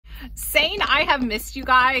Saying I have missed you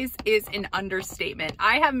guys is an understatement.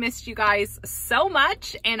 I have missed you guys so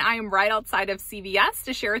much, and I am right outside of CVS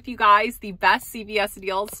to share with you guys the best CVS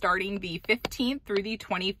deals starting the 15th through the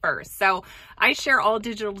 21st. So I share all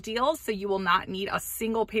digital deals, so you will not need a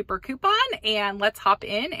single paper coupon, and let's hop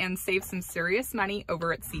in and save some serious money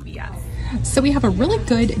over at CVS. So we have a really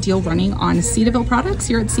good deal running on Cetaphil products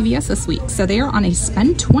here at CVS this week. So they are on a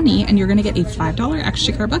spend 20 and you're gonna get a $5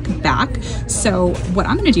 extra care buck back. So what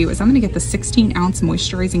I'm gonna do is I'm gonna get the 16-ounce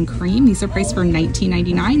moisturizing cream. These are priced for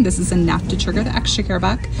 $19.99. This is enough to trigger the extra care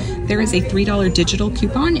buck. There is a $3 digital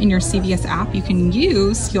coupon in your CVS app you can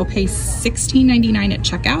use. You'll pay $16.99 at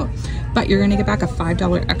checkout, but you're gonna get back a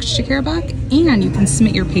 $5 extra care buck, and you can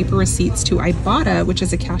submit your paper receipts to Ibotta, which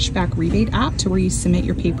is a cashback rebate app, to where you submit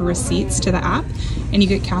your paper receipts to the app and you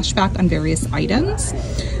get cash back on various items.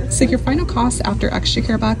 So your final cost after extra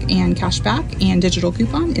care buck and cashback and digital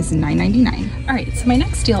coupon is $9.99. All right, so my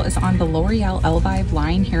next deal is on the L'Oreal Elvive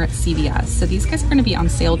line here at CVS. So these guys are gonna be on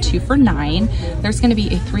sale 2 for $9. There's gonna be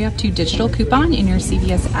a 3-up-2 digital coupon in your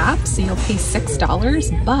CVS app, so you'll pay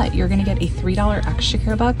 $6, but you're gonna get a $3 extra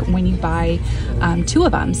care buck when you buy 2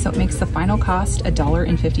 of them. So it makes the final cost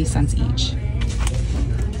 $1.50 each.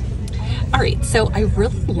 All right, so I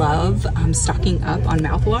really love stocking up on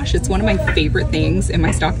mouthwash. It's one of my favorite things in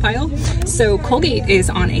my stockpile. So Colgate is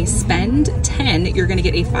on a spend 10. You're gonna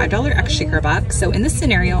get a $5 extra care buck. So in this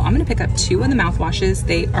scenario, I'm gonna pick up 2 of the mouthwashes.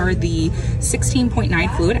 They are the 16.9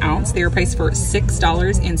 fluid ounce. They are priced for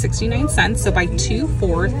 $6.69. So buy 2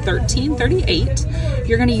 for $13.38.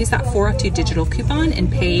 You're gonna use that 4-up-2 digital coupon and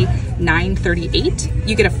pay $9.38.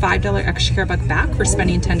 You get a $5 extra care buck back for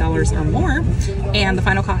spending $10 or more. And the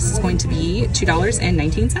final cost is going to be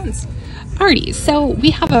 $2.19. Alrighty, so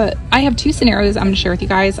I have 2 scenarios I'm gonna share with you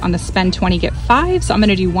guys on the spend 20 get 5. So I'm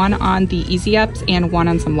gonna do one on the Easy Ups and one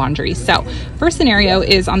on some laundry. So first scenario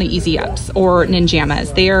is on the Easy Ups or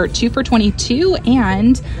Ninjamas. They are 2 for $22,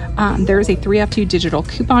 and there's a 3-up-2 digital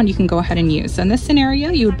coupon you can go ahead and use. So in this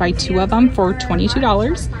scenario, you would buy 2 of them for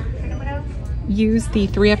 $22. Use the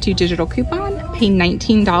 3-up-2 digital coupon, pay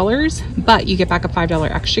 $19, but you get back a $5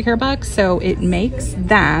 extra care buck, so it makes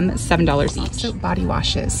them $7 each. So body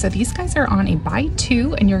washes. So these guys are on a buy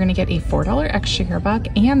 2 and you're gonna get a $4 extra care buck,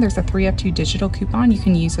 and there's a 3-up-2 digital coupon you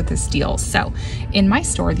can use with this deal. So in my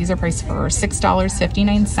store, these are priced for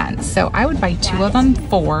 $6.59. So I would buy 2 of them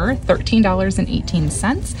for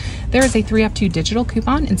 $13.18. There is a 3-up-2 digital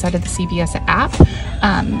coupon inside of the CVS app.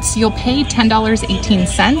 So you'll pay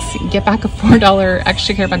 $10.18, get back a $4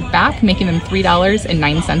 extra care buck back, making them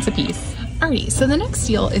 $3.09 a piece. Alrighty, so the next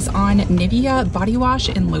deal is on Nivea body wash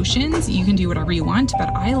and lotions. You can do whatever you want, but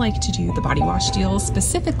I like to do the body wash deals,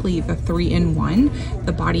 specifically the 3-in-1,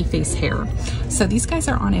 the body, face, hair. So these guys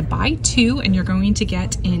are on a buy 2 and you're going to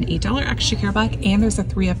get an $8 extra care buck, and there's a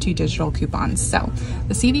 3-up-2 digital coupon. So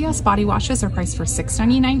the CVS body washes are priced for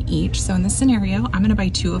 $6.99 each. So in this scenario, I'm gonna buy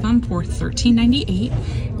 2 of them for $13.98.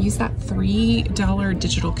 Use that $3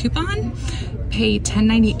 digital coupon, pay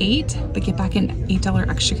 $10.98, but get back an $8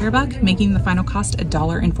 extra care buck, making the final cost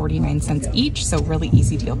 $1.49 each. So really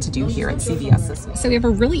easy deal to do here at CVS this week. So we have a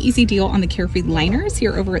really easy deal on the Carefree liners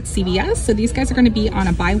here over at CVS. So these guys are going to be on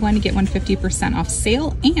a buy 1 get 1 50% off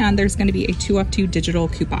sale, and there's going to be a 2-up-2 digital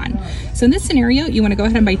coupon. So in this scenario, you want to go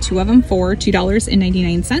ahead and buy 2 of them for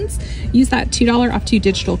 $2.99. Use that $2 up 2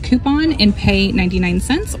 digital coupon and pay 99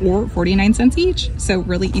 cents or 49 cents each. So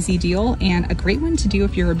really easy deal and a great one to do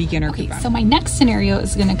if you're a beginner. Okay, so my next scenario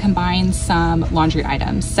is going to combine some laundry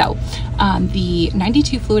items. So the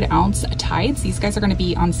 92 fluid ounce Tides, these guys are going to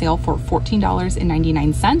be on sale for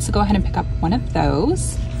 $14.99. So go ahead and pick up one of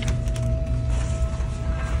those.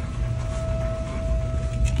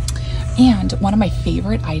 And one of my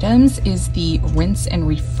favorite items is the rinse and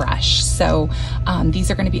refresh. So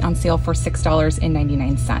these are going to be on sale for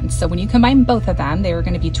 $6.99. So when you combine both of them, they are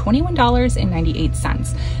going to be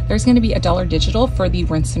 $21.98. There's going to be a $1 digital for the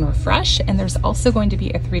rinse and refresh, and there's also going to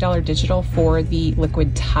be a $3 digital for the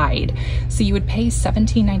liquid Tide. So you would pay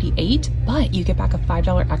 $17.98, but you get back a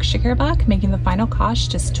 $5 extra care buck, making the final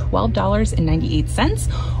cost just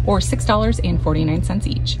 $12.98 or $6.49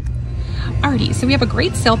 each. Alrighty, so we have a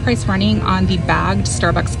great sale price running on the bagged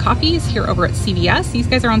Starbucks coffees here over at CVS. These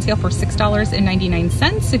guys are on sale for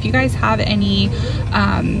 $6.99. So if you guys have any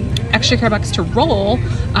extra care bucks to roll,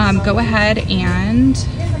 go ahead and...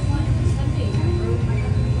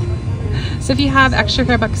 So if you have extra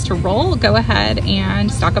care bucks to roll, go ahead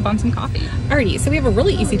and stock up on some coffee. Alrighty, so we have a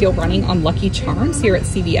really easy deal running on Lucky Charms here at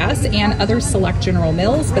CVS and other select General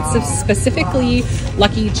Mills, but specifically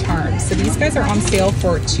Lucky Charms. So these guys are on sale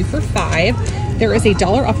for 2 for $5. There is a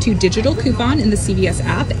 $1 off 2 digital coupon in the CVS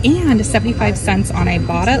app and 75 cents on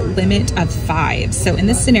Ibotta, limit of 5. So in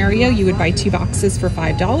this scenario, you would buy 2 boxes for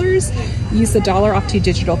 $5, use the $1 off 2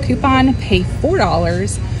 digital coupon, pay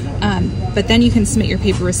 $4, but then you can submit your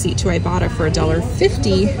paper receipt to Ibotta for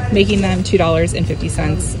 $1.50, making them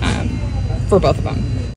 $2.50 for both of them.